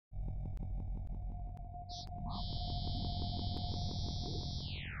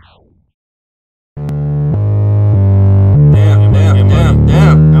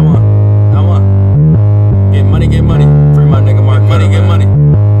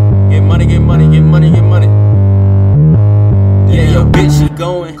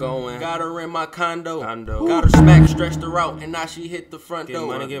my condo. Got her smack, stretched her out, and now she hit the front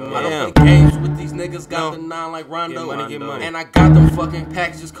door. I don't play games with these niggas, got the 9 like Rondo. And I got them fucking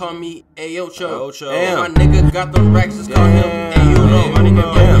packs, just call me Ocho. And my nigga got them racks, just call him Uno.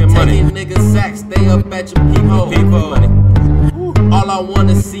 Taking niggas sacks, stay up at your peephole. All I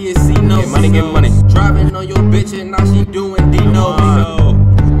wanna see is see no. Get money. Driving on your bitch and now she doing Dino.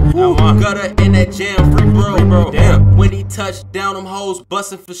 Gutter in that jam, free bro. Damn. When he touched down, them hoes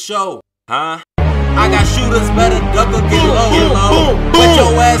bustin' for show. I got shooters, better duck or get low. Put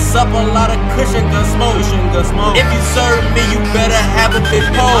your ass up, a lot of cushion gun smoke. If you serve me, you better have a big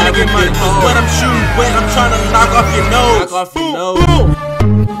pole. Cause when I'm shooting wet, I'm tryna knock off your nose.